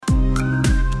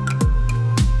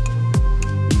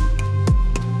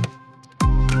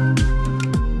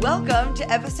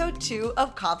episode 2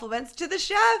 of Compliments to the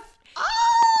Chef.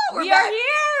 We are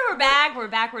here. We're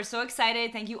back. We're so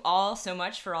excited. Thank you all so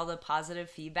much for all the positive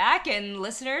feedback and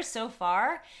listeners so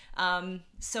far.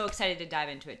 So excited to dive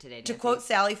into it today, Nancy. To quote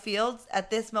Sally Fields at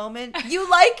this moment, you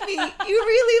like me. You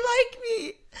really like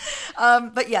me.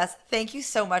 But yes, thank you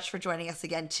so much for joining us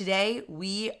again. Today,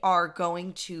 we are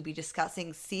going to be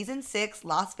discussing Season 6,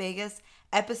 Las Vegas,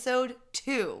 Episode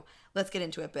 2. Let's get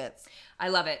into it, Bits. I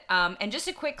love it. And just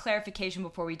a quick clarification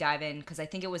before we dive in, because I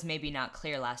think it was maybe not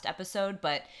clear last episode,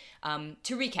 but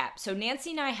to recap. So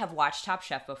Nancy and I have watched Top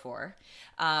Chef before.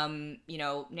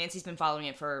 Nancy's been following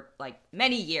it for like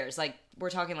many years. Like we're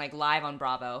talking like live on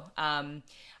Bravo.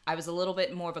 I was a little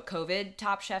bit more of a COVID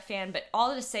Top Chef fan, but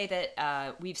all to say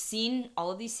that we've seen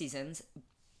all of these seasons,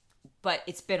 but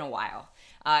it's been a while.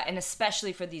 And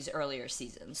especially for these earlier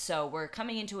seasons. So we're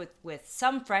coming into it with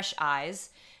some fresh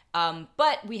eyes.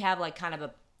 But we have like kind of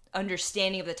a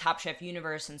understanding of the Top Chef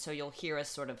universe, and so you'll hear us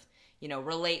sort of,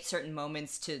 relate certain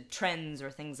moments to trends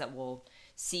or things that we'll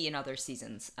see in other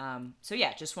seasons. So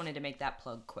yeah, just wanted to make that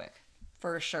plug quick.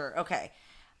 For sure. Okay.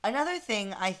 Another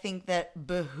thing I think that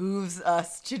behooves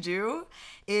us to do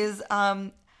is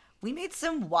we made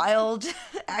some wild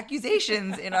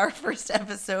accusations in our first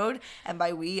episode, and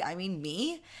by we, I mean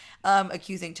me,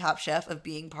 accusing Top Chef of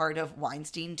being part of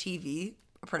Weinstein TV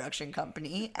production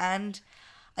company, and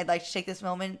I'd like to take this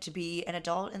moment to be an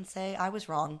adult and say I was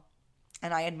wrong,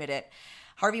 and I admit it.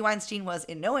 Harvey Weinstein was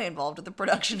in no way involved with the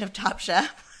production of Top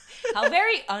Chef. How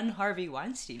very un-Harvey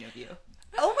Weinstein of you.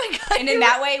 Oh my God. And in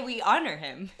that way, we honor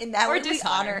him. In that way, we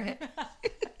honor him.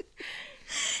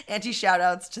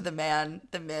 Anti-shout-outs to the man,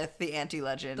 the myth, the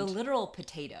anti-legend. The literal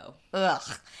potato. Ugh.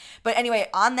 But anyway,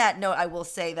 on that note, I will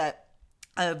say that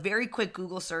a very quick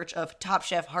Google search of Top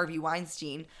Chef Harvey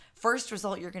Weinstein, first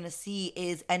result you're going to see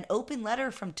is an open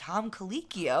letter from Tom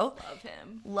Colicchio.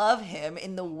 Love him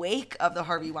in the wake of the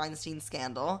Harvey Weinstein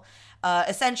scandal.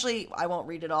 Essentially, I won't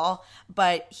read it all,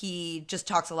 but he just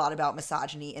talks a lot about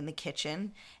misogyny in the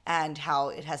kitchen and how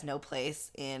it has no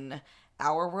place in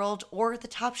our world or the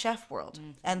Top Chef world.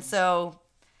 Mm-hmm. And so,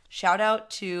 shout out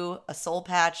to a soul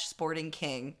patch sporting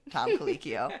king, Tom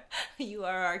Colicchio. You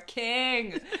are our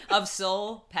king of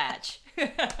soul patch.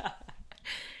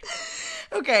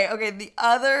 Okay. The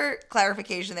other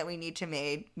clarification that we need to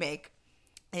make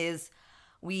is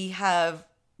we have,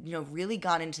 really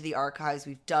gone into the archives.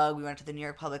 We went to the New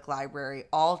York Public Library,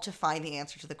 all to find the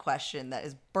answer to the question that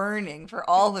is burning for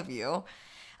all of you.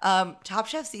 Top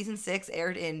Chef Season 6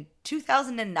 aired in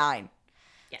 2009.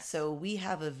 Yes. So we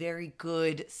have a very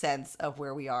good sense of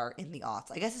where we are in the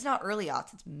aughts. I guess it's not early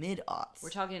aughts, it's mid-aughts. We're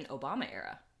talking Obama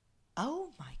era.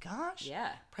 Oh my gosh.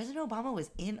 Yeah. President Obama was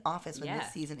in office when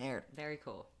this season aired. Very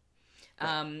cool.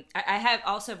 I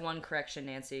also have one correction,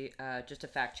 Nancy, just a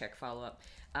fact check follow-up.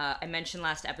 I mentioned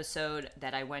last episode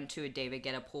that I went to a David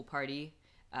Guetta pool party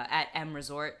at M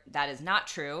Resort. That is not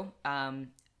true.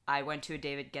 I went to a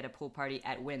David Guetta pool party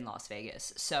at Wynn Las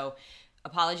Vegas. So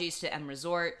apologies to M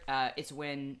Resort. It's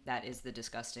Wynn that is the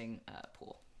disgusting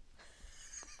pool.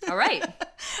 All right.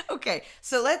 Okay,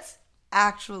 so let's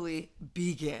actually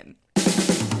begin.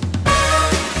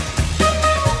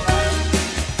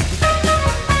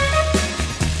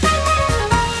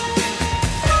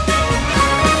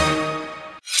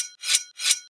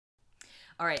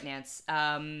 All right, Nance.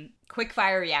 Quick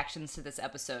fire reactions to this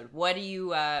episode. What are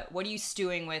you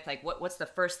stewing with? Like, what's the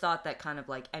first thought that kind of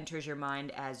like enters your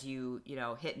mind as you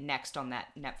hit next on that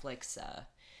Netflix?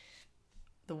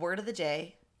 The word of the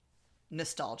day: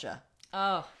 nostalgia.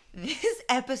 Oh, this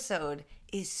episode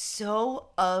is so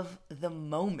of the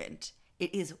moment.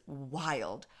 It is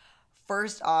wild.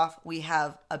 First off, we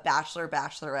have a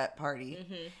bachelorette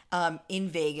party in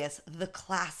Vegas, the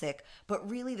classic. But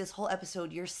really, this whole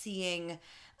episode, you're seeing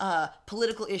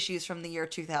political issues from the year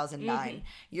 2009. Mm-hmm.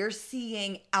 You're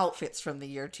seeing outfits from the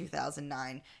year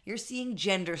 2009. You're seeing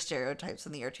gender stereotypes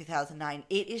from the year 2009.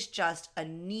 It is just a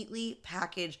neatly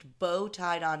packaged, bow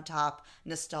tied on top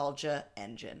nostalgia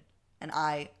engine. And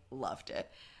I loved it.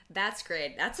 That's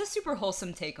great. That's a super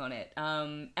wholesome take on it.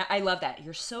 I love that.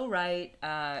 You're so right,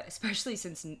 especially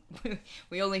since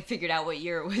we only figured out what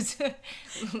year it was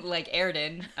like aired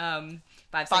in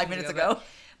 5 minutes ago.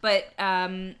 But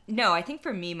no, I think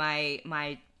for me,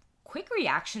 my quick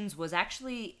reactions was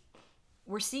actually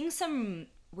we're seeing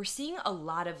a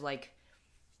lot of like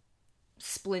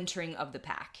splintering of the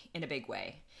pack in a big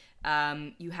way.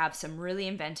 You have some really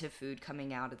inventive food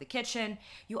coming out of the kitchen.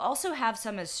 You also have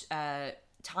some, as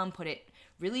Tom put it,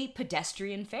 really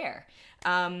pedestrian fare.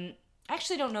 I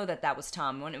actually don't know that was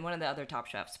Tom, one of the other top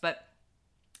chefs, but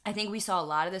I think we saw a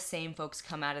lot of the same folks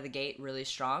come out of the gate really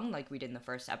strong, like we did in the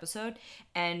first episode,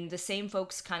 and the same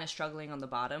folks kind of struggling on the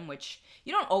bottom, which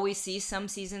you don't always see. Some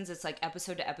seasons, it's like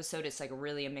episode to episode, it's like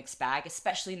really a mixed bag,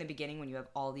 especially in the beginning when you have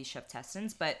all these chef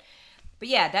testants. But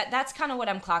yeah, that's kind of what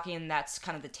I'm clocking, and that's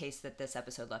kind of the taste that this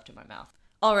episode left in my mouth.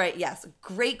 All right, yes,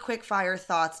 great quickfire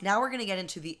thoughts. Now we're going to get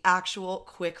into the actual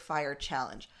quickfire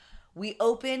challenge. We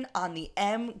open on the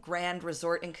M Grand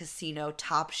Resort and Casino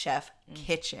Top Chef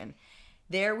kitchen.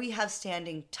 There we have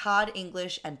standing Todd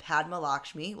English and Padma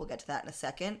Lakshmi. We'll get to that in a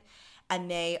second. And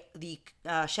the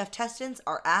chef testants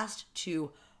are asked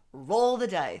to roll the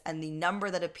dice. And the number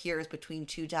that appears between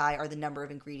two die are the number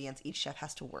of ingredients each chef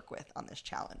has to work with on this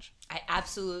challenge. I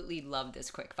absolutely love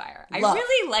this quickfire. I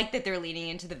really like that they're leaning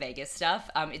into the Vegas stuff.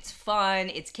 It's fun.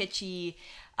 It's kitschy.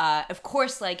 Of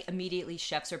course, like, immediately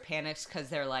chefs are panicked because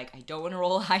they're like, I don't want to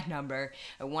roll a high number.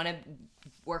 I want to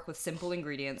work with simple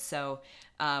ingredients. So,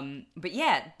 but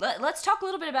yeah, let's talk a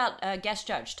little bit about guest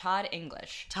judge, Todd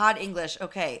English. Todd English,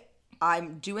 okay.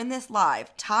 I'm doing this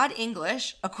live. Todd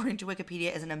English, according to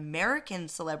Wikipedia, is an American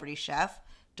celebrity chef.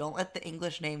 Don't let the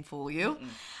English name fool you.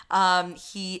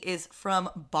 He is from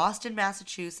Boston,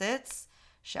 Massachusetts.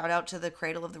 Shout out to the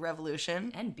Cradle of the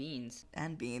Revolution. And beans.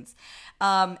 And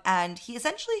he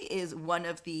essentially is one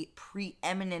of the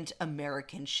preeminent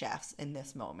American chefs in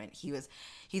this moment.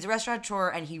 He's a restaurateur,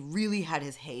 and he really had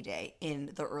his heyday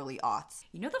in the early aughts.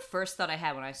 You know, the first thought I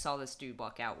had when I saw this dude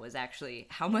walk out was actually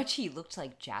how much he looked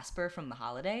like Jasper from The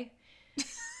Holiday.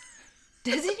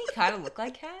 Doesn't he kind of look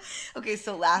like him? Okay,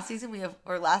 so last episode we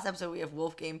have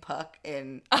Wolfgang Puck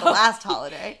in The Last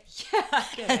Holiday.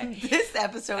 Yeah. And this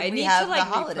episode we have The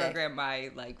Holiday. I need to reprogram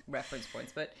my reference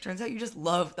points, but turns out you just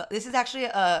love this is actually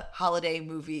a holiday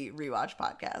movie rewatch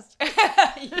podcast.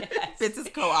 Yes. Fitz is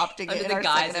co-opting under it in the our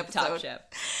guise second of episode. Top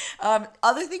Chef.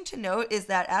 Other thing to note is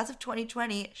that as of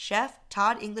 2020, Chef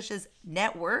Todd English's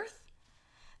net worth,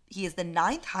 he is the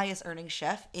 9th highest earning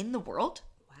chef in the world.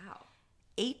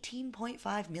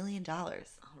 $18.5 million. All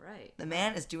right. The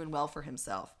man is doing well for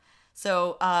himself.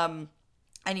 So,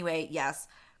 anyway, yes,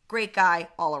 great guy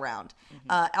all around.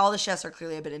 All the chefs are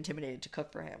clearly a bit intimidated to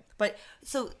cook for him. But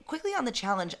so quickly on the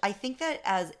challenge, I think that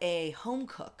as a home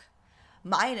cook,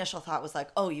 my initial thought was like,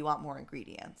 oh, you want more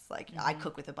ingredients. Like, I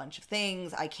cook with a bunch of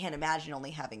things. I can't imagine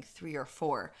only having 3 or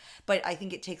 4. But I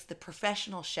think it takes the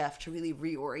professional chef to really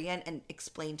reorient and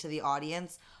explain to the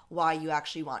audience why you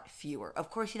actually want fewer.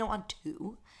 Of course, you don't want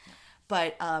 2.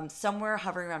 But somewhere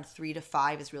hovering around 3 to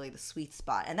 5 is really the sweet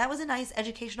spot. And that was a nice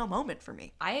educational moment for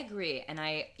me. I agree. And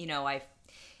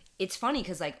it's funny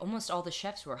because almost all the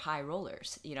chefs were high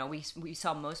rollers. You know, we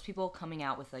saw most people coming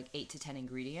out with 8 to 10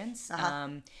 ingredients,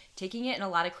 taking it in a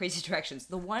lot of crazy directions.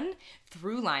 The one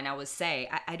through line I would say,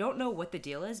 I don't know what the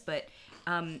deal is, but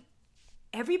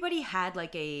everybody had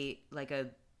a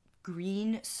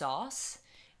green sauce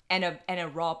and a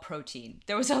raw protein.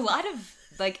 There was a lot of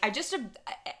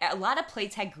a lot of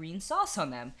plates had green sauce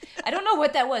on them. I don't know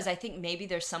what that was. I think maybe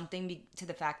there's something to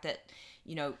the fact that,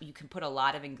 you know, you can put a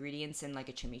lot of ingredients in a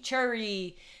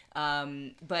chimichurri.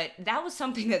 But that was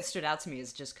something that stood out to me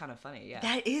as just kind of funny. Yeah.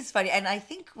 That is funny. And I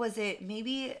think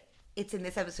maybe it's in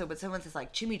this episode, but someone says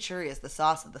chimichurri is the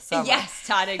sauce of the summer. Yes,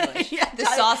 Todd English. The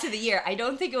sauce of the year. I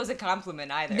don't think it was a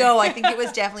compliment either. No, I think it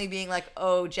was definitely being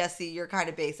oh, Jesse, you're kind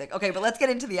of basic. Okay, but let's get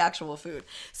into the actual food.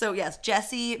 So yes,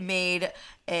 Jesse made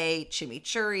a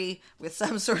chimichurri with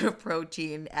some sort of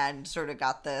protein and sort of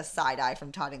got the side eye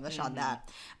from Todd English on that.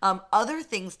 Other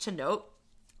things to note,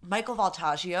 Michael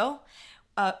Voltaggio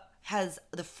has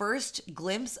the first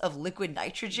glimpse of liquid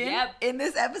nitrogen in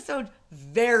this episode.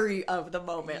 Very of the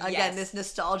moment. Again, this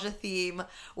nostalgia theme.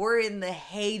 We're in the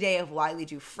heyday of Wiley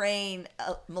Dufresne,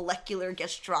 molecular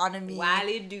gastronomy.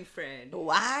 Wiley Dufresne,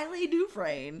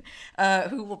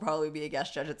 who will probably be a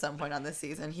guest judge at some point on this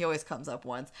season. He always comes up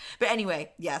once. But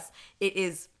anyway, yes, it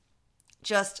is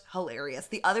just hilarious.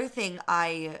 The other thing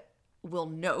I will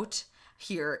note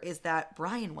here is that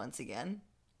Brian, once again,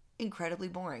 incredibly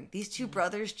boring. These two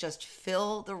brothers just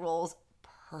fill the roles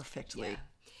perfectly. Yeah.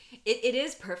 It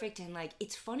is perfect, and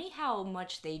it's funny how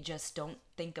much they just don't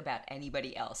think about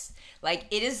anybody else.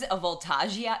 It is a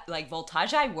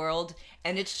Voltaggio world,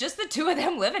 and it's just the two of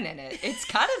them living in it. It's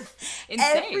kind of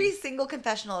insane. Every single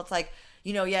confessional, it's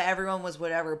everyone was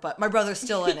whatever, but my brother's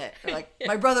still in it. Or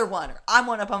my brother won, or I'm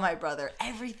one up on my brother.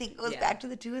 Everything goes back to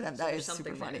the two of them. That is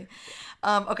super funny.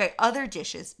 Okay, other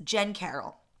dishes. Jen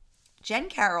Carroll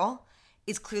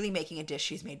is clearly making a dish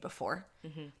she's made before.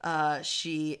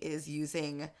 She is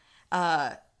using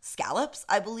scallops,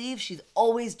 I believe. She's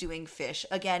always doing fish.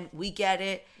 Again, we get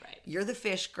it. Right. You're the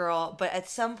fish girl. But at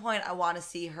some point, I want to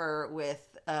see her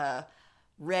with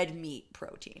red meat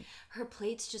protein. Her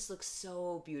plates just look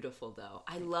so beautiful, though.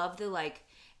 I love the, like,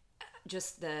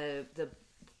 just the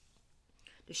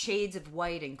shades of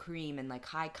white and cream and, like,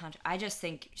 high contrast. I just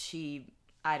think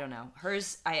I don't know.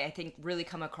 Hers, I think, really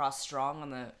come across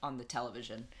strong on the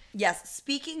television. Yes.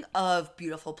 Speaking of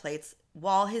beautiful plates,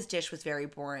 while his dish was very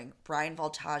boring, Brian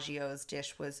Voltaggio's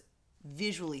dish was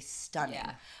visually stunning.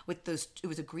 Yeah. With those, it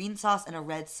was a green sauce and a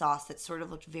red sauce that sort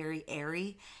of looked very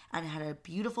airy, and it had a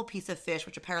beautiful piece of fish,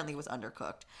 which apparently was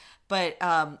undercooked. But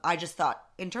I just thought,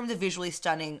 in terms of visually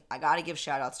stunning, I got to give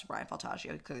shout outs to Brian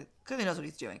Voltaggio because he knows what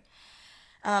he's doing.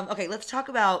 Okay, let's talk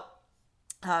about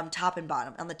top and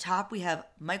bottom. On the top, we have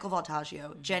Michael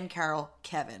Voltaggio, Jen Carroll,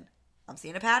 Kevin. I'm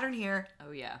seeing a pattern here.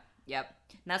 Oh, yeah. Yep.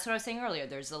 And that's what I was saying earlier.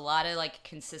 There's a lot of, like,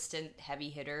 consistent heavy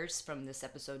hitters from this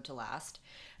episode to last.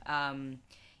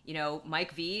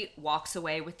 Mike V walks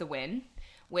away with the win,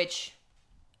 which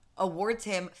awards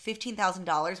him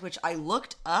 $15,000, which I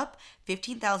looked up.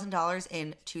 $15,000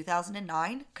 in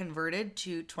 2009 converted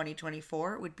to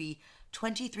 2024 would be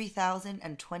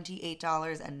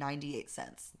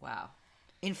 $23,028.98. Wow.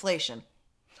 Inflation.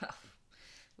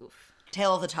 Oof.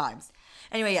 Tale of the times.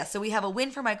 Anyway, yeah, so we have a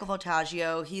win for Michael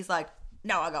Voltaggio. He's like,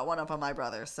 no, I got one up on my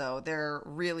brother. So they're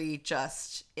really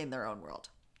just in their own world.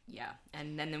 Yeah.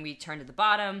 And then we turn to the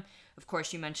bottom. Of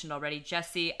course, you mentioned already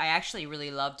Jesse. I actually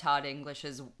really love Todd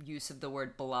English's use of the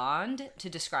word blonde to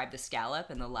describe the scallop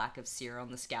and the lack of sear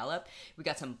on the scallop. We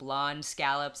got some blonde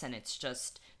scallops, and it's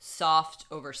just soft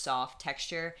over soft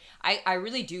texture. I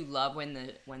really do love when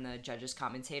the judges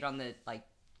commentate on the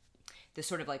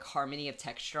sort of like harmony of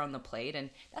texture on the plate, and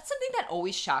that's something that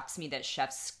always shocks me that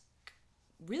chefs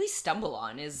really stumble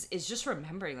on is just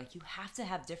remembering, like, you have to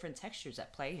have different textures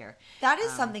at play here. That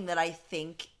is something that I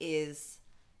think is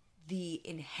the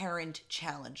inherent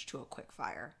challenge to a quick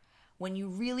fire. When you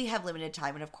really have limited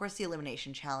time, and of course the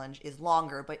elimination challenge is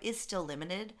longer but is still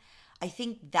limited, I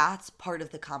think that's part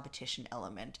of the competition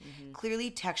element. Mm-hmm. Clearly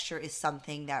texture is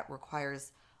something that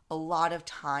requires a lot of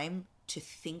time to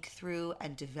think through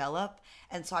and develop,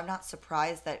 and so I'm not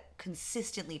surprised that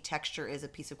consistently texture is a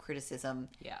piece of criticism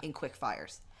in quick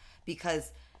fires,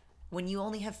 because when you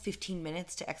only have 15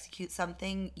 minutes to execute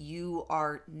something, you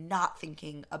are not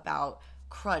thinking about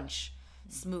crunch,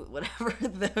 smooth, whatever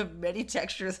the many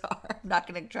textures are. I'm not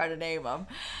going to try to name them,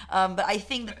 but I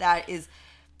think that is,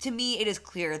 to me, it is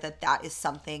clear that is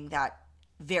something that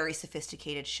very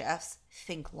sophisticated chefs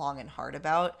think long and hard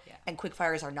about, and quick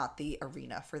fires are not the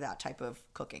arena for that type of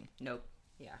cooking. Nope.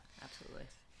 Yeah, absolutely.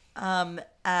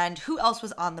 And who else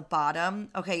was on the bottom?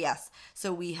 Okay, yes.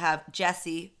 So we have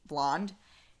Jesse, blonde,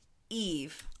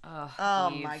 Eve.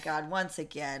 Oh Eve. My God! Once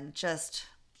again, just.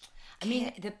 I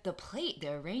mean, the plate,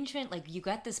 the arrangement, like, you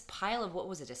got this pile of, what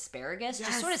was it, asparagus? Yes.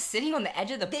 Just sort of sitting on the edge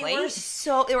of the plate. They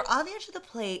were on the edge of the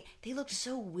plate. They looked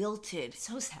so wilted.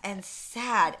 So sad. And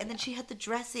sad. And then she had the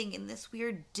dressing in this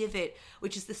weird divot,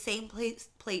 which is the same plate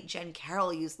Jen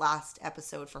Carroll used last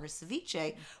episode for her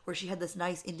ceviche, where she had this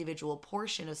nice individual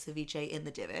portion of ceviche in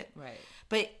the divot. Right.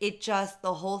 But it just,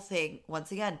 the whole thing,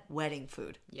 once again, wedding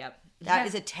food. Yep. That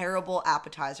is a terrible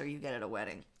appetizer you get at a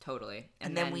wedding. Totally.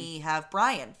 And then we have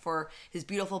Brian for his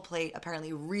beautiful plate,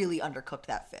 apparently really undercooked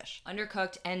that fish.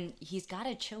 Undercooked, and he's got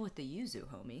to chill with the yuzu,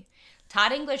 homie.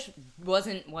 Todd English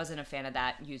wasn't a fan of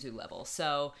that yuzu level.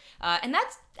 So, and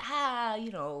that's, I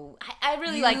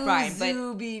really like Brian. But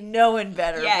Yuzu be knowing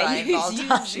better, Brian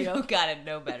Voltaggio. Gotta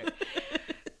know better.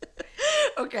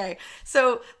 Okay,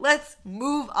 so let's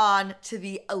move on to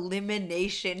the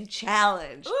elimination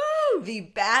challenge. Woo! The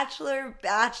Bachelor,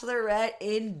 Bachelorette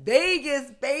in Vegas,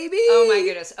 baby! Oh my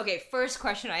goodness. Okay, first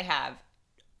question I have.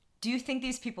 Do you think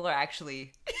these people are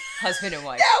actually husband and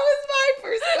wife? That was my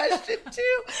first question,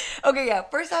 too. Okay, yeah.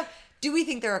 First off, do we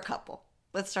think they're a couple?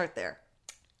 Let's start there.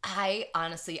 I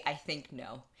think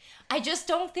no. I just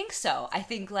don't think so. I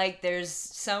think, like, there's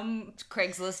some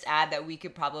Craigslist ad that we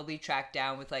could probably track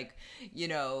down with, like,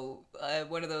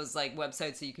 one of those, like,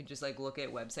 websites so you can just, like, look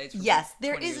at websites. From yes,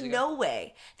 there is no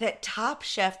way that Top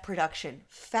Chef Production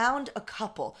found a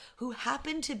couple who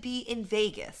happened to be in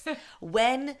Vegas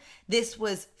when this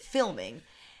was filming,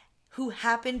 who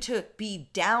happened to be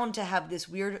down to have this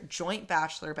weird joint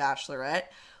bachelor-bachelorette,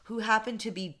 who happened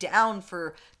to be down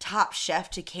for Top Chef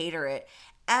to cater it,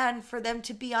 and for them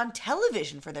to be on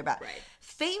television for their Right.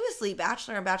 Famously,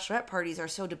 bachelor and bachelorette parties are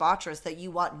so debaucherous that you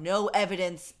want no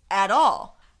evidence at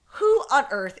all. Who on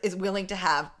earth is willing to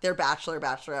have their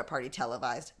bachelor-bachelorette party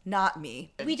televised? Not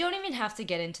me. We don't even have to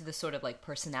get into the sort of, like,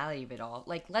 personality of it all.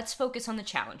 Like, let's focus on the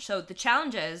challenge. So the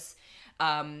challenge is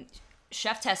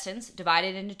chef testants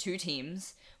divided into two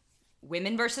teams,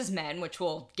 women versus men, which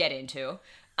we'll get into.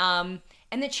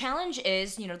 And the challenge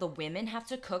is, the women have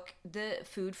to cook the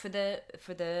food for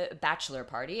the bachelor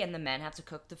party, and the men have to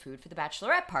cook the food for the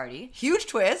bachelorette party. Huge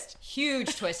twist.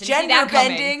 Huge twist. Gender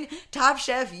bending. Top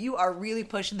Chef, you are really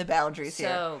pushing the boundaries here.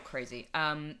 So crazy.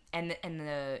 And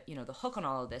the hook on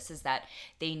all of this is that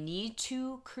they need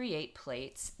to create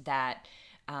plates that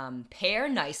pair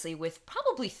nicely with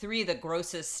probably 3 of the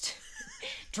grossest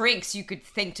drinks you could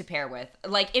think to pair with.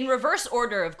 Like, in reverse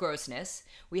order of grossness,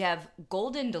 we have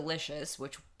Golden Delicious,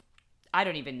 which I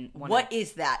don't even want to... What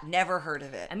is that? Never heard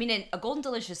of it. I mean, a Golden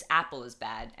Delicious apple is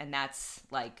bad, and that's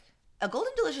like... A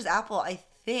Golden Delicious apple, I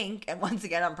think, and once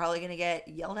again, I'm probably going to get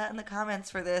yelled at in the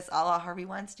comments for this, a la Harvey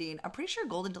Weinstein. I'm pretty sure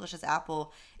Golden Delicious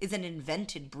apple is an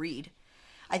invented breed.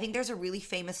 I think there's a really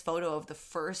famous photo of the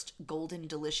first Golden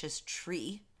Delicious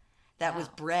tree that was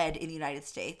bred in the United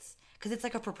States. Because it's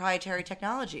like a proprietary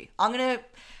technology. I'm going to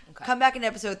come back in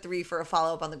episode 3 for a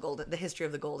follow-up on the history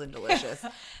of the Golden Delicious.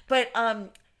 But,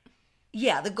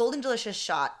 the Golden Delicious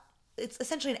shot, it's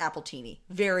essentially an appletini.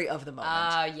 Very of the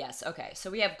moment. Yes. Okay. So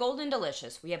we have Golden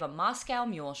Delicious. We have a Moscow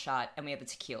Mule shot, and we have a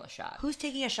tequila shot. Who's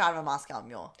taking a shot of a Moscow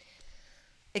Mule?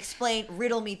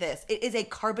 Riddle me this. It is a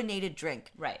carbonated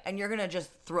drink. Right. And you're going to just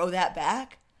throw that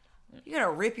back? You're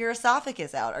going to rip your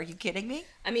esophagus out. Are you kidding me?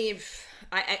 I mean,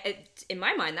 I in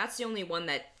my mind, that's the only one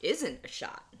that isn't a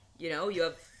shot. You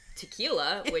have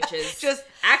tequila, which is just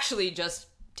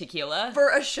tequila. For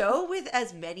a show with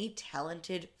as many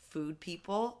talented food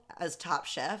people as Top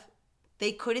Chef,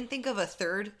 they couldn't think of a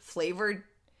third flavored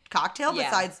cocktail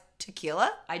besides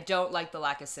tequila. I don't like the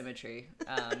lack of symmetry.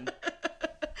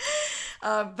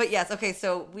 But yes, okay,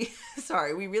 so we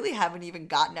really haven't even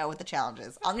gotten out with the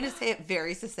challenges. I'm going to say it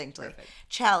very succinctly. Perfect.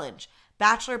 Challenge.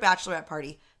 Bachelor, bachelorette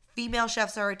party. Female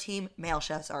chefs are a team. Male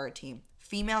chefs are a team.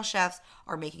 Female chefs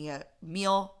are making a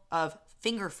meal of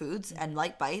finger foods and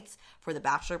light bites for the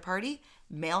bachelor party.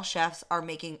 Male chefs are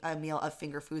making a meal of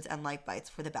finger foods and light bites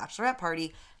for the bachelorette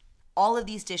party. All of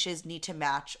these dishes need to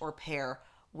match or pair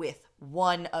with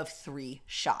 1 of 3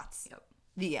 shots. Yep.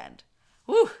 The end.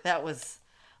 Whew, that was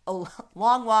a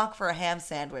long walk for a ham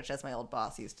sandwich, as my old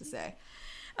boss used to say.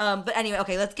 But anyway,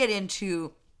 okay, let's get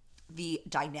into the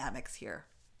dynamics here.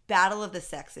 Battle of the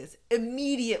sexes.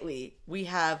 Immediately, we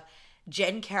have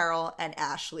Jen Carroll and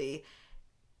Ashley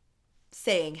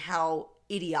saying how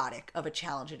idiotic of a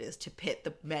challenge it is to pit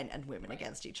the men and women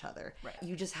against each other. Right.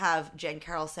 You just have Jen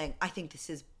Carroll saying, "I think this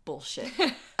is bullshit,"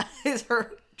 is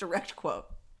her direct quote.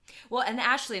 Well, and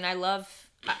Ashley, and I love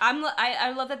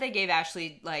that they gave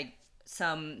Ashley like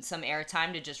some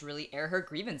airtime to just really air her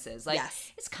grievances. Like,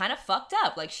 yes. It's kind of fucked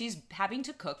up. Like, she's having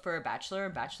to cook for a bachelor or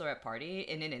bachelorette party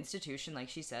in an institution, like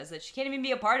she says, that she can't even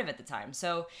be a part of at the time.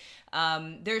 So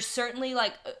there's certainly,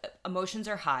 like, emotions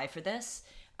are high for this.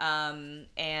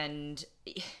 And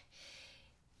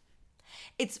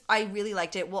I really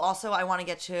liked it. Well, also, I want to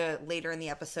get to later in the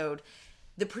episode,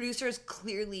 the producers,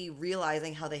 clearly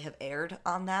realizing how they have aired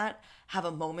on that, have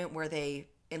a moment where they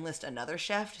enlist another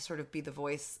chef to sort of be the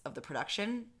voice of the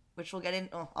production, which we'll get in.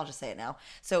 Oh, I'll just say it now.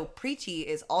 So Preeti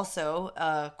is also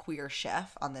a queer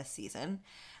chef on this season.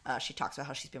 She talks about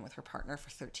how she's been with her partner for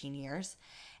 13 years.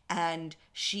 And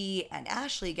she and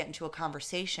Ashley get into a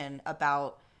conversation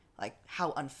about like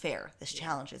how unfair this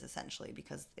challenge is, essentially,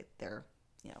 because they're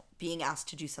being asked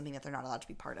to do something that they're not allowed to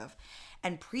be part of.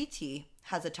 And Preeti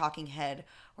has a talking head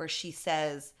where she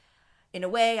says, in a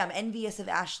way, I'm envious of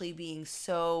Ashley being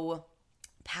so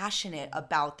passionate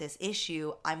about this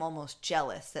issue. I'm almost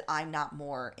jealous that I'm not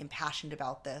more impassioned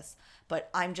about this,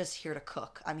 but I'm just here to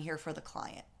cook. I'm here for the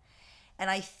client. And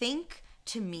I think,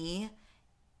 to me,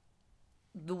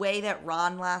 the way that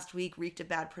Ron last week reeked of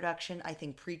bad production, I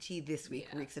think Preeti this week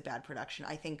reeks of bad production.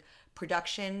 I think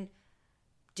production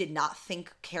did not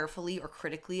think carefully or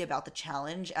critically about the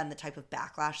challenge and the type of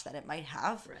backlash that it might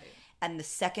have. Right. And the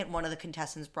second one of the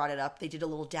contestants brought it up, they did a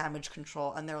little damage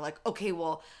control, and they're like, okay,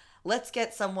 well, let's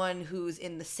get someone who's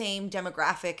in the same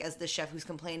demographic as the chef who's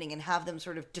complaining and have them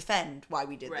sort of defend why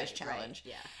we did this challenge.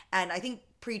 Right, yeah. And I think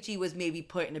Preeti was maybe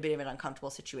put in a bit of an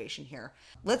uncomfortable situation here.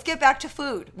 Let's get back to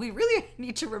food. We really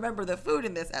need to remember the food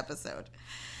in this episode.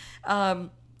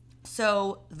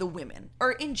 So the women,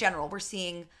 or in general, we're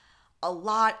seeing a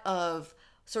lot of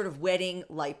sort of wedding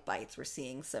light bites. We're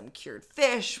seeing some cured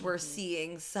fish. We're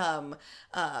seeing some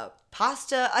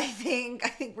pasta, I think. I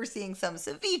think we're seeing some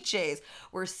ceviches.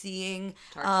 We're seeing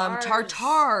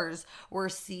tartars. We're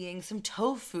seeing some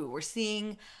tofu. We're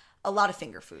seeing a lot of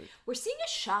finger food. We're seeing a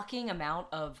shocking amount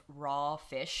of raw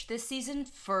fish this season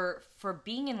for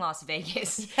being in Las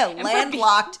Vegas. Yeah,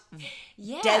 landlocked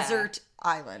desert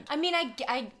island. I mean,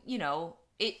 I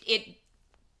it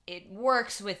it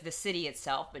works with the city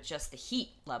itself, but just the heat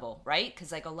level, right?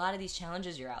 Because like a lot of these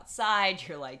challenges, you're outside,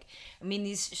 you're like, I mean,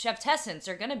 these chef testants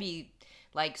are gonna be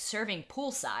like serving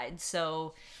poolside,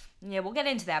 so yeah, we'll get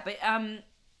into that. But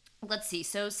let's see.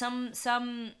 So some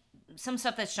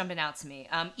stuff that's jumping out to me.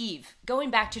 Eve going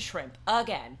back to shrimp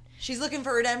again. She's looking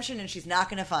for redemption and she's not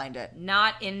gonna find it.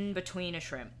 Not in between a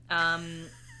shrimp.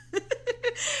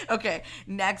 Okay,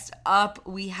 next up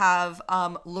we have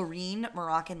Lorene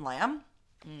Moroccan lamb.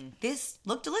 This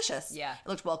looked delicious. Yeah. It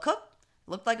looked well cooked.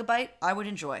 Looked like a bite I would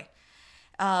enjoy.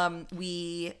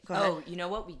 We go ahead. Oh, you know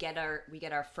what? We get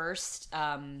our first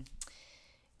kind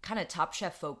of Top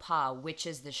Chef faux pas, which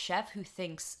is the chef who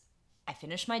thinks, I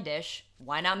finished my dish,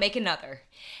 why not make another?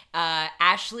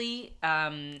 Ashley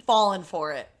Fallen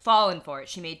for it.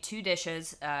 She made 2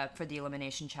 dishes for the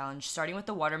elimination challenge, starting with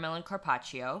the watermelon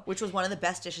carpaccio, Which was one of the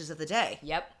best dishes of the day.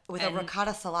 Yep. With a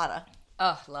ricotta salata.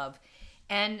 Oh, love.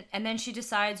 And then she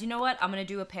decides, you know what? I'm going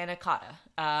to do a panna cotta,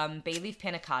 bay leaf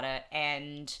panna cotta,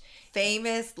 and...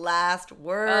 Famous last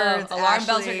words, alarm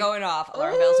bells are going off.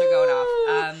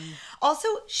 Also,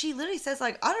 she literally says,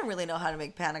 like, I don't really know how to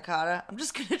make panna cotta. I'm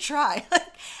just going to try. Like,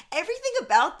 everything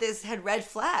about this had red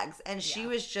flags, and she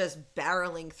was just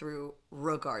barreling through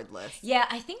regardless. Yeah,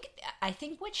 I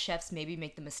think what chefs maybe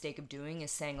make the mistake of doing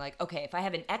is saying, like, okay, if I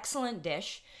have an excellent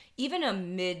dish, even a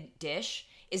mid dish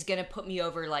is going to put me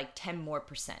over like 10 more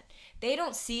percent. They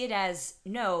don't see it as,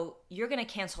 no, you're going to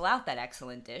cancel out that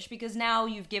excellent dish because now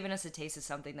you've given us a taste of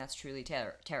something that's truly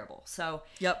terrible. So,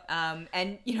 yep.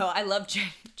 And, you know, I love Jen.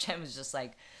 Jen was just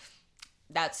like,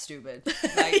 that's stupid.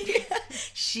 Like,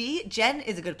 Jen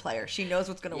is a good player. She knows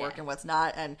what's going to work and what's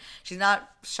not, and she's not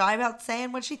shy about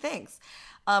saying what she thinks.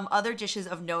 Other dishes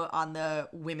of note on the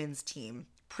women's team.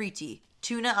 Preeti,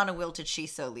 tuna on a wilted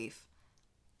shiso leaf.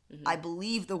 Mm-hmm. I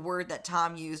believe the word that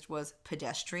Tom used was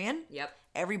pedestrian. Yep.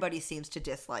 Everybody seems to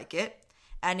dislike it.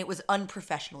 And it was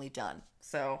unprofessionally done.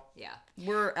 So yeah,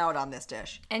 we're out on this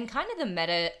dish. And kind of the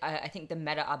meta, I think the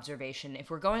meta observation, if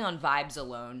we're going on vibes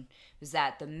alone, was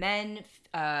that the men,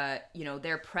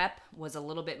 their prep was a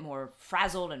little bit more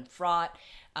frazzled and fraught.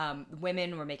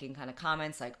 Women were making kind of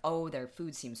comments like, oh, their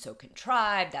food seems so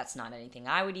contrived. That's not anything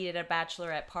I would eat at a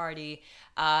bachelorette party.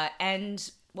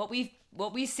 And what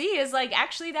we see is like,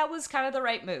 actually, that was kind of the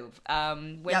right move.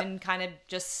 Women kind of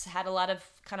just had a lot of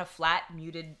kind of flat,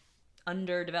 muted,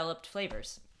 underdeveloped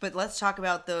flavors. But let's talk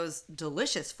about those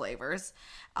delicious flavors.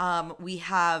 We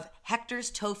have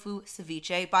Hector's tofu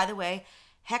ceviche. By the way,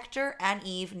 Hector and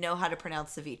Eve know how to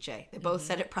pronounce ceviche. They both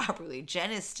said it properly.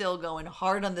 Jen is still going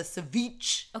hard on the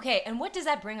ceviche. Okay, and what does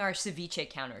that bring our ceviche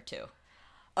counter to?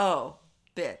 Oh,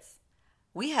 bits.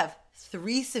 We have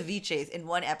 3 ceviches in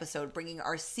one episode, bringing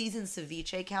our season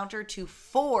ceviche counter to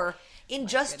 4 in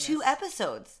just 2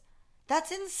 episodes.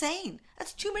 That's insane.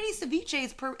 That's too many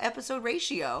ceviches per episode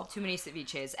ratio. Too many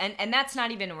ceviches. And that's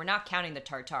not even, we're not counting the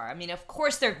tartare. I mean, of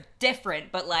course they're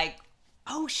different, but like...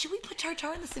 Oh, should we put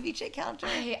tartare in the ceviche counter?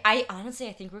 I honestly,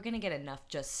 I think we're going to get enough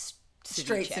just ceviche.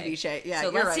 Straight ceviche. Yeah, so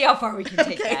let's see how far we can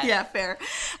take that. Yeah, fair.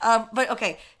 But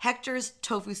okay, Hector's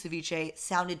tofu ceviche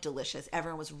sounded delicious.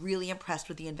 Everyone was really impressed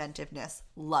with the inventiveness.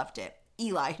 Loved it.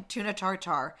 Eli, tuna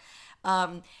tartare.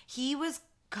 He was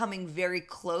coming very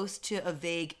close to a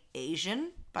vague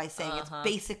Asian by saying it's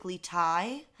basically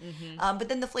Thai. Mm-hmm. But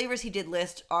then the flavors he did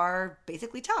list are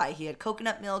basically Thai. He had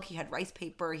coconut milk, he had rice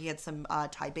paper, he had some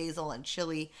Thai basil and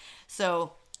chili.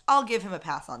 So I'll give him a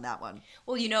pass on that one.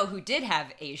 Well, you know who did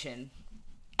have Asian?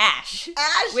 Ash.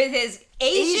 With his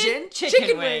Asian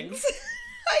chicken wings.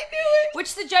 I knew it.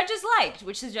 Which the judges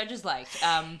liked.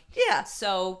 Yeah.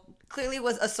 So clearly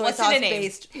was a soy sauce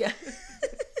based. Yeah.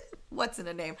 What's in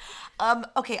a name?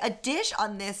 Okay, a dish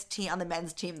on this team, on the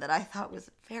men's team, that I thought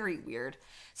was very weird.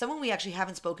 Someone we actually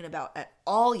haven't spoken about at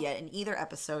all yet in either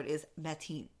episode is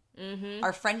Mateen. Mm-hmm.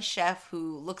 Our French chef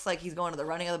who looks like he's going to the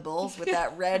running of the bulls with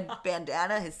that red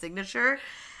bandana, his signature.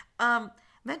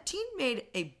 Mateen made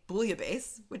a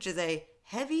bouillabaisse, which is a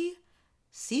heavy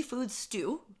seafood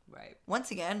stew. Right.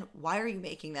 Once again, why are you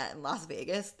making that in Las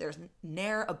Vegas? There's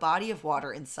ne'er a body of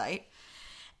water in sight.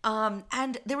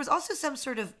 And there was also some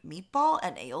sort of meatball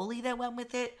and aioli that went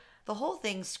with it. The whole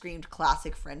thing screamed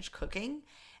classic French cooking.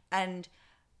 And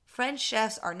French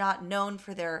chefs are not known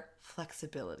for their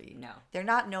flexibility. No. They're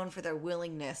not known for their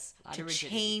willingness to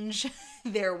change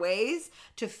their ways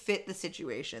to fit the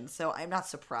situation. So I'm not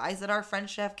surprised that our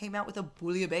French chef came out with a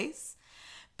bouillabaisse.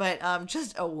 But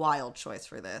just a wild choice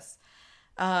for this.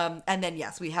 And then,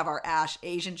 yes, we have our Ash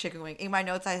Asian chicken wing. In my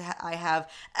notes, I have,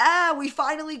 we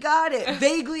finally got it.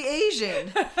 Vaguely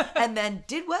Asian. And then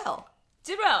did well.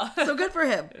 Did well. So good for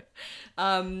him.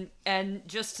 And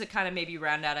just to kind of maybe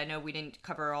round out, I know we didn't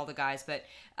cover all the guys, but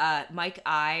Mike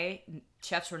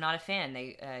chefs were not a fan.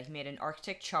 He made an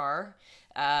Arctic char.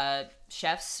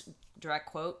 Chefs, direct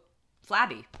quote,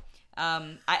 flabby.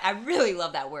 I really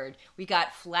love that word. We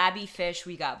got flabby fish.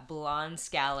 We got blonde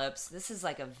scallops. This is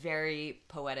like a very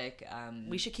poetic.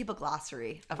 We should keep a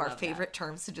glossary of our favorite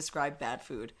terms to describe bad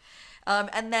food.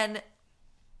 And then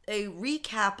a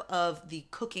recap of the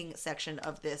cooking section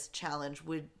of this challenge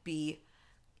would be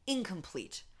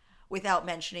incomplete without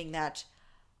mentioning that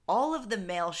all of the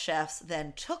male chefs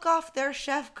then took off their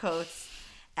chef coats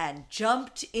and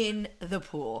jumped in the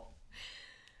pool.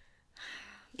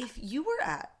 If you were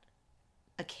at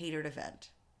a catered event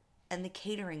and the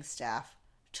catering staff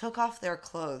took off their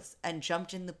clothes and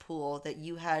jumped in the pool that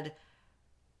you had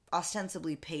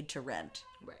ostensibly paid to rent,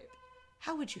 right,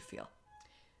 how would you feel?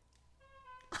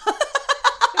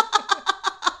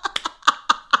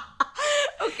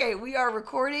 Okay, we are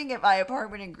recording at my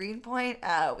apartment in Greenpoint.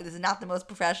 This is not the most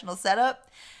professional setup.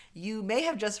 You may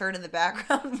have just heard in the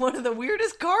background one of the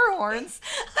weirdest car horns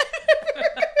I've ever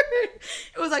heard.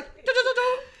 It was like,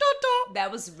 da-da-da-da-da-da.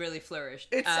 That was really flourished.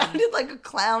 It sounded like a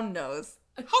clown nose.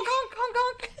 Honk, honk, honk,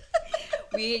 honk.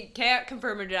 We can't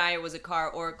confirm or deny it was a car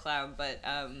or a clown, but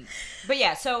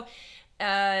yeah, so...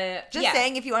 Just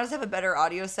saying, if you want us to have a better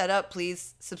audio setup,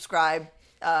 please subscribe,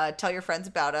 tell your friends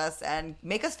about us, and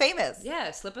make us famous.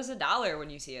 Yeah, slip us $1 when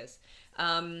you see us.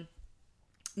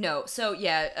 No, so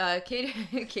yeah,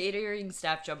 catering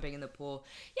staff jumping in the pool.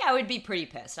 Yeah, I would be pretty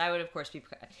pissed. I would, of course, be...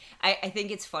 I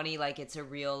think it's funny, like, it's a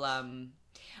real...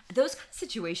 Those kind of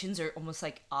situations are almost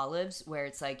like olives, where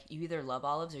it's like you either love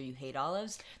olives or you hate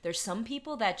olives. There's some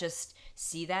people that just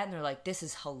see that and they're like, this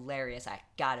is hilarious, I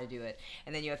gotta do it.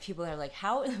 And then you have people that are like,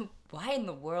 why in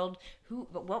the world,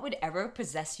 what would ever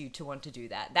possess you to want to do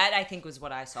that? That, I think, was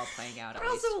what I saw playing out. They're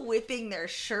also whipping their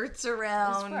shirts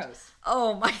around. It's gross.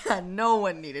 Oh my God, no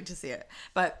one needed to see it.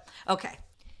 But, okay.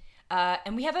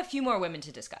 And we have a few more women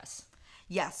to discuss.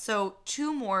 Yes, so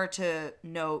 2 more to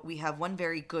note. We have one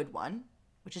very good one,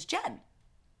 which is Jen.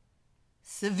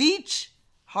 Ceviche.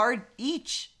 Hard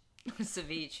each.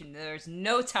 Ceviche. There's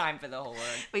no time for the whole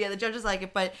word. But yeah, the judges like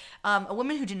it. But a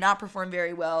woman who did not perform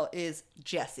very well is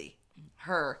Jessie.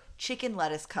 Her chicken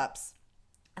lettuce cups.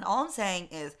 And all I'm saying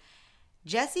is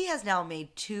Jessie has now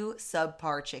made 2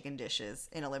 subpar chicken dishes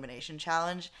in Elimination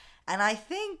Challenge. And I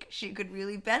think she could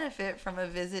really benefit from a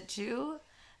visit to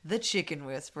the Chicken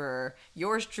Whisperer.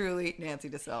 Yours truly, Nancy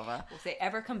DeSilva. Well, if they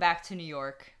ever come back to New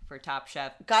York for Top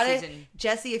Chef Got season... it.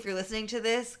 Jessie, if you're listening to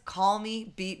this, call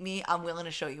me, beat me. I'm willing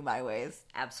to show you my ways.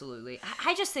 Absolutely.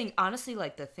 I just think, honestly,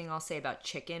 like, the thing I'll say about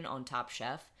chicken on Top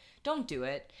Chef, don't do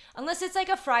it. Unless it's like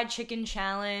a fried chicken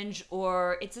challenge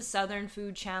or it's a Southern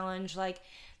food challenge. Like,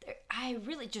 I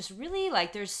really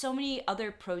like, there's so many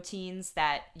other proteins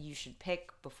that you should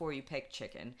pick before you pick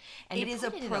chicken. And it is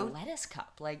in a lettuce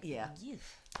cup. Like, yeah. Ew.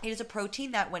 It is a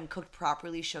protein that, when cooked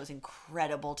properly, shows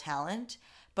incredible talent,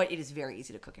 but it is very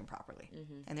easy to cook improperly.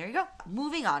 Mm-hmm. And there you go.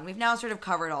 Moving on. We've now sort of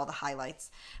covered all the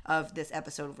highlights of this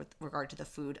episode with regard to the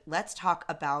food. Let's talk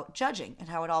about judging and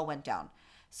how it all went down.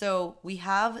 So we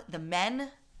have the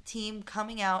men team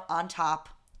coming out on top.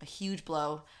 A huge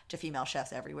blow to female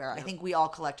chefs everywhere. Yep. I think we all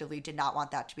collectively did not want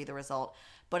that to be the result,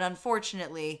 but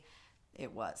unfortunately,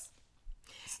 it was.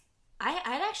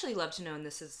 I'd actually love to know, and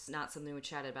this is not something we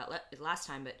chatted about last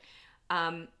time, but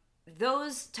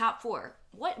those top 4,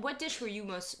 what dish would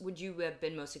you have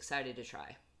been most excited to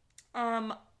try?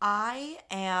 I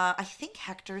think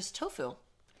Hector's tofu.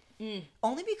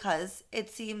 Only because it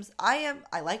seems I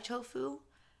like tofu.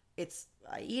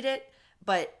 I eat it,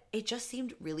 but it just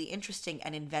seemed really interesting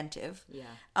and inventive. Yeah.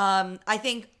 I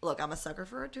think, look, I'm a sucker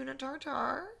for a tuna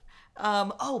tartare.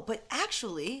 But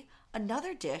actually,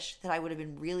 another dish that I would have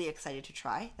been really excited to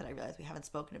try that I realize we haven't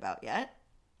spoken about yet,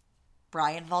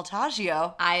 Brian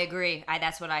Voltaggio. I agree.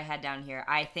 That's what I had down here.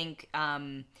 I think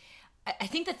the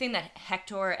thing that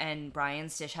Hector and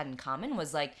Brian's dish had in common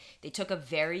was, like, they took a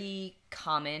very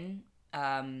common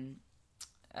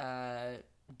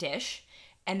dish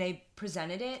and they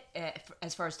presented it,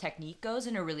 as far as technique goes,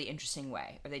 in a really interesting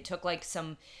way. Or they took, like,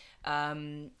 some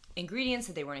ingredients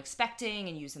that they weren't expecting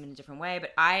and used them in a different way.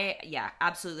 But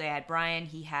absolutely. I had Brian.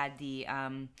 He had the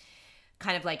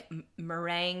kind of like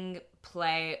meringue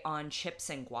play on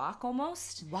chips and guac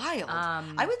almost. Wild.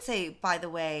 I would say, by the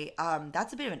way,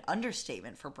 that's a bit of an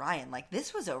understatement for Brian. Like,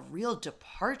 this was a real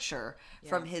departure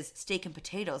from his steak and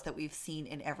potatoes that we've seen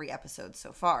in every episode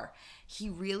so far. He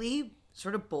really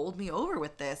sort of bowled me over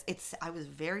with this. I was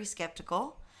very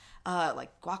skeptical,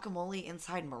 like guacamole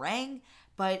inside meringue,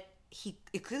 but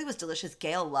it clearly was delicious.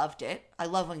 Gail loved it. I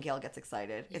love when Gail gets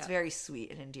excited. Yeah. It's very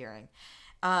sweet and endearing.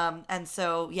 And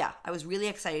so, yeah, I was really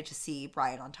excited to see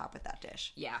Brian on top with that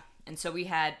dish. Yeah. And so we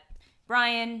had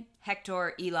Brian,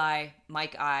 Hector, Eli,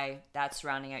 Mike I. That's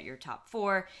rounding out your top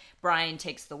 4. Brian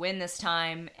takes the win this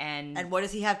time. And what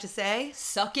does he have to say?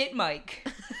 Suck it, Mike.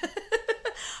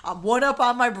 I'm one up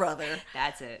on my brother.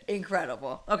 That's it.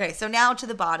 Incredible. Okay, so now to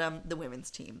the bottom, the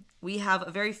women's team. We have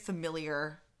a very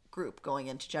familiar group going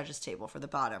into judges' table for the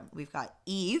bottom. We've got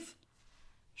Eve,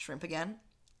 shrimp again,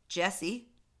 Jessie,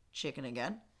 chicken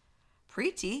again,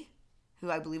 Preeti, who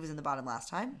I believe was in the bottom last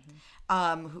time,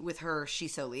 with her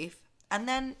shiso leaf, and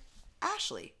then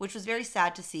Ashley, which was very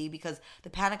sad to see because the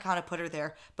panna cotta put her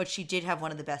there, but she did have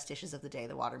one of the best dishes of the day,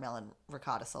 the watermelon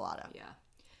ricotta salata. Yeah.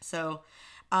 So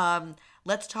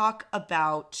let's talk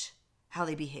about how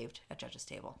they behaved at judges'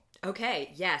 table.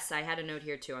 Okay, yes, I had a note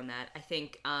here too on that. I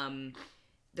think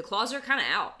the claws are kind of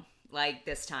out, like,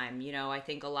 this time. You know, I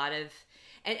think a lot of...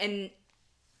 And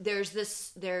there's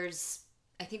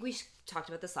I think we talked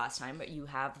about this last time, but you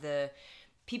have the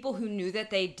people who knew that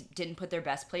they didn't put their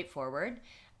best plate forward,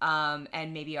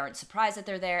 and maybe aren't surprised that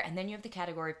they're there. And then you have the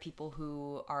category of people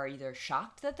who are either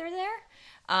shocked that they're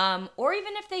there, or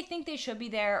even if they think they should be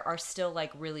there, are still,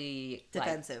 like, really...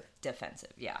 Defensive.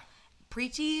 Defensive, yeah.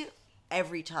 Preeti,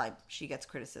 every time she gets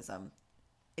criticism,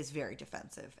 is very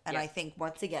defensive. And Yep. I think,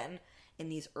 once again, in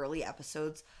these early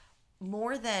episodes,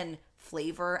 more than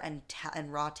flavor and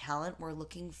raw talent, we're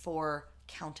looking for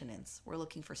countenance. We're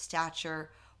looking for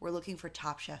stature. We're looking for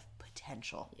Top Chef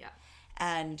potential. Yeah.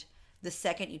 And the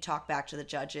second you talk back to the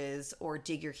judges or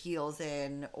dig your heels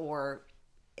in or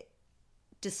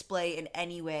display in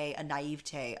any way a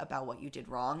naivete about what you did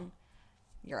wrong,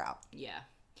 you're out. Yeah.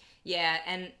 Yeah,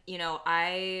 and, you know,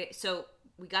 so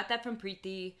we got that from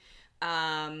Preeti.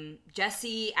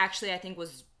 Jessie, actually, I think,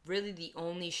 was really the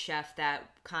only chef that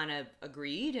kind of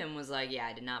agreed and was like, yeah,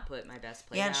 I did not put my best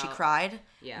plate out. Yeah, and she cried.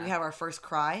 Yeah. We have our first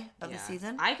cry of the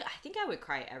season. I think I would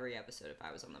cry every episode if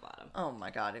I was on the bottom. Oh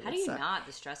my God. How do you not?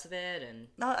 The stress of it and...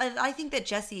 No, I think that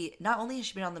Jessie, not only has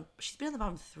she's been on the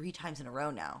bottom 3 times in a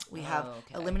row now. We have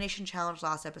Elimination Challenge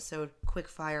last episode, Quick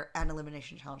Fire, and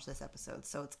Elimination Challenge this episode.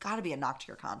 So it's got to be a knock to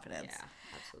your confidence. Yeah,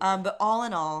 absolutely. But all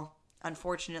in all,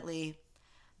 unfortunately,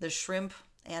 the shrimp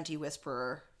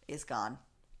anti-whisperer is gone.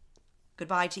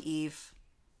 Goodbye to Eve.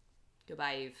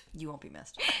 Goodbye, Eve. You won't be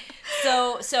missed.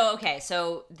 So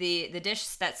the dish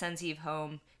that sends Eve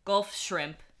home: Gulf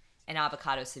shrimp and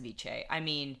avocado ceviche. I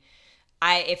mean,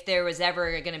 if there was ever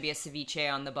going to be a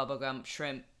ceviche on the bubblegum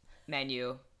shrimp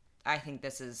menu, I think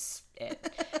this is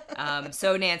it.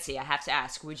 So Nancy, I have to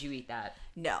ask, would you eat that?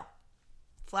 No,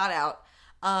 flat out.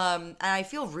 And I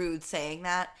feel rude saying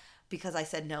that because I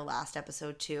said no last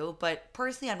episode too. But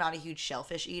personally, I'm not a huge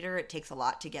shellfish eater. It takes a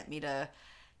lot to get me to...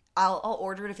 I'll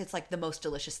order it if it's like the most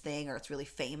delicious thing or it's really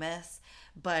famous.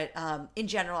 But in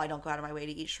general, I don't go out of my way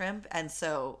to eat shrimp. And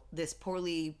so this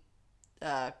poorly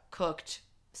cooked,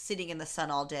 sitting in the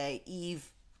sun all day, Eve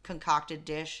concocted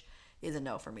dish is a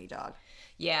no for me, dog.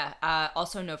 Yeah,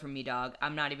 also no for me, dog.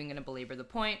 I'm not even going to belabor the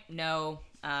point. No.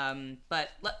 But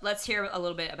let's hear a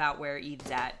little bit about where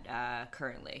Eve's at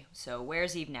currently. So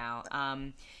where's Eve now?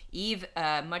 Eve,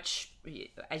 much,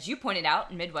 as you pointed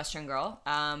out, Midwestern girl.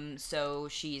 So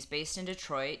she's based in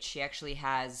Detroit. She actually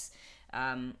has,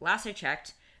 last I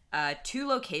checked, 2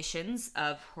 locations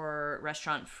of her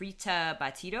restaurant Frita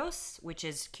Batidos, which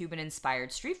is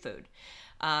Cuban-inspired street food.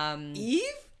 Eve?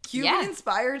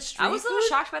 Cuban-inspired street food? I was a little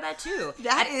shocked by that, too.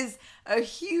 That is a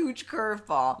huge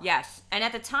curveball. Yes. And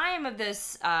at the time of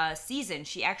this season,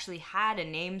 she actually had a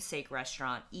namesake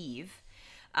restaurant, Eve,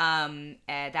 that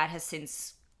has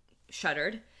since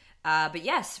shuttered. But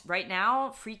yes, right now,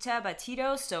 Frita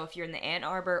Batidos. So if you're in the Ann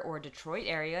Arbor or Detroit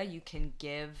area, you can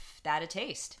give that a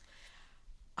taste.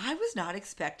 I was not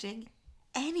expecting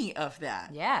any of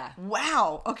that. Yeah.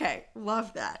 Wow. Okay.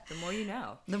 Love that. The more you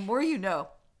know. The more you know.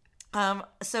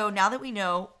 So now that we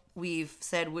know, we've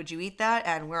said, would you eat that?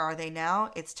 And where are they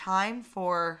now? It's time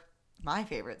for my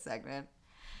favorite segment.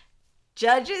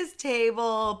 Judges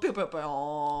Table.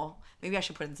 Maybe I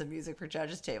should put in some music for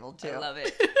Judges Table too. I love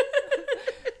it.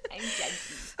 I'm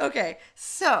judgy. Okay.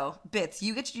 So, Bits,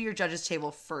 you get to do your Judges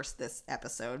Table first this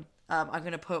episode. I'm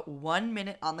going to put 1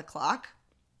 minute on the clock.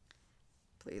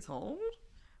 Please hold.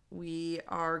 We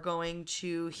are going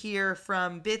to hear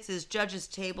from Bits' Judges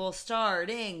Table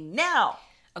starting now.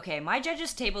 Okay, my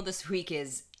Judges Table this week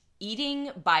is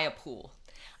eating by a pool.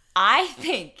 I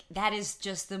think that is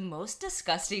just the most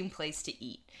disgusting place to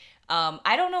eat.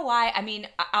 I don't know why. I mean,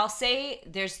 I'll say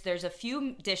there's a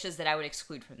few dishes that I would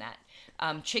exclude from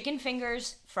that. Chicken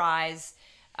fingers, fries,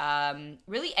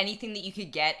 Really anything that you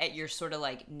could get at your sort of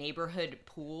like neighborhood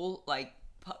pool, like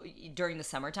during the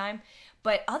summertime.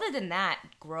 But other than that,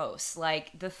 gross.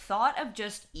 Like the thought of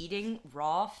just eating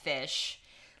raw fish,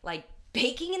 like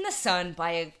baking in the sun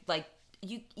by a, like,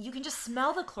 you can just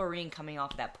smell the chlorine coming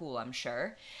off of that pool, I'm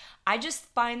sure. I just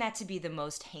find that to be the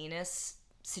most heinous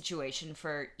situation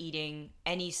for eating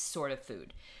any sort of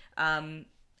food.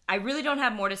 I really don't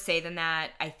have more to say than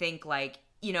that. I think, like,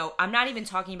 you know, I'm not even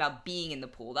talking about being in the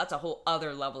pool. That's a whole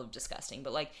other level of disgusting.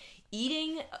 But, like,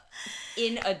 eating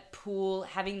in a pool,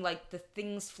 having, like, the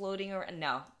things floating around,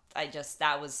 no.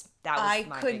 That was I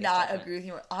my could biggest not judgment. agree with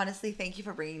you. Honestly, thank you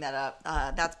for bringing that up.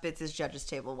 That's Bits' Judges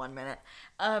Table 1 minute.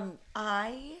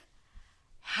 I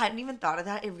hadn't even thought of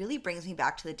that. It really brings me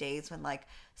back to the days when, like,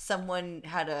 someone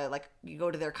had you go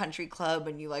to their country club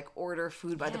and you, like, order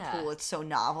food by the pool. It's so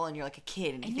novel and you're, like, a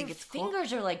kid and you think it's cool. Your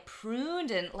fingers are, like, pruned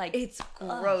and, like... It's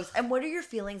gross. Ugh. And what are your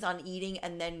feelings on eating?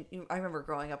 And then, I remember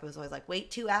growing up, it was always like,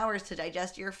 wait 2 hours to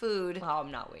digest your food. Oh,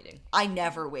 I'm not waiting. I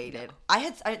never waited.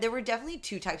 No. There were definitely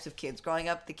two types of kids growing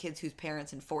up. The kids whose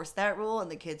parents enforced that rule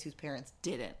and the kids whose parents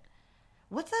didn't.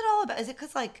 What's that all about? Is it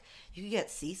because, like, you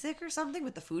get seasick or something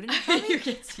with the food in your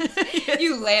tummy?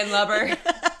 You landlubber.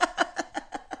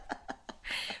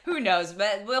 Who knows?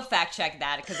 But we'll fact check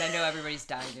that because I know everybody's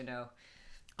dying to know.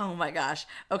 Oh, my gosh.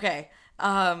 Okay.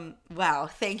 Wow.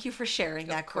 Thank you for sharing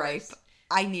that gripe.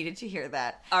 I needed to hear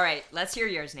that. All right. Let's hear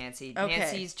yours, Nancy. Okay.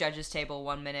 Nancy's Judges Table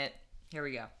 1 minute. Here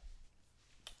we go.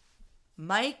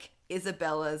 Mike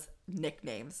Isabella's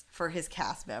nicknames for his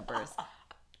cast members.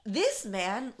 This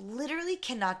man literally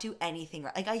cannot do anything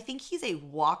right. Like, I think he's a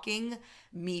walking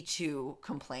Me Too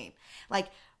complaint. Like,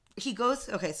 he goes,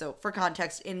 okay, so for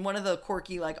context, in one of the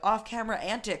quirky, like, off-camera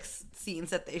antics scenes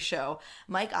that they show,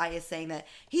 Mike I is saying that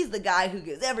he's the guy who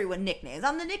gives everyone nicknames.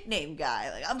 I'm the nickname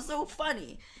guy. Like, I'm so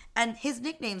funny. And his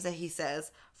nicknames that he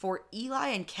says for Eli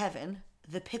and Kevin,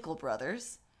 the Pickle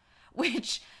Brothers,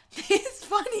 which is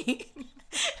funny.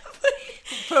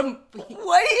 From what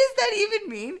does that even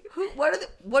mean? What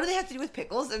do they have to do with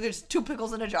pickles? There's 2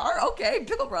 pickles in a jar? Okay,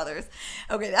 Pickle Brothers.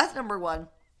 Okay, that's number 1.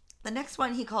 The next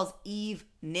one he calls Eve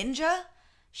Ninja.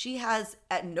 She has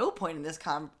at no point in this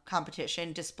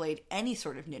competition displayed any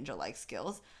sort of ninja-like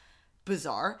skills.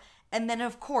 Bizarre. And then,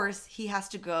 of course, he has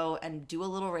to go and do a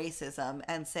little racism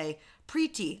and say,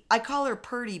 Preeti, I call her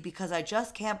Purdy because I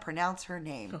just can't pronounce her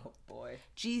name. Oh, boy.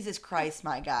 Jesus Christ,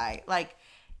 my guy. Like,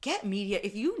 get media.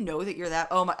 If you know that you're that,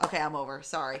 oh my, okay, I'm over.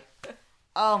 Sorry.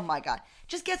 Oh my God.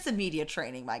 Just get some media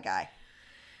training, my guy.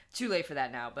 Too late for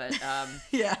that now, but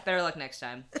yeah. Better luck next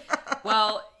time.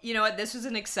 Well, you know what? This was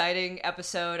an exciting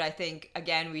episode. I think,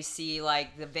 again, we see,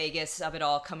 like, the Vegas of it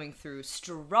all coming through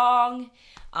strong.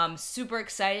 I'm super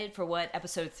excited for what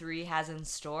episode 3 has in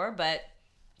store, but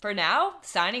for now,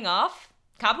 signing off.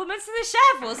 Compliments to the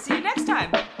chef. We'll see you next time.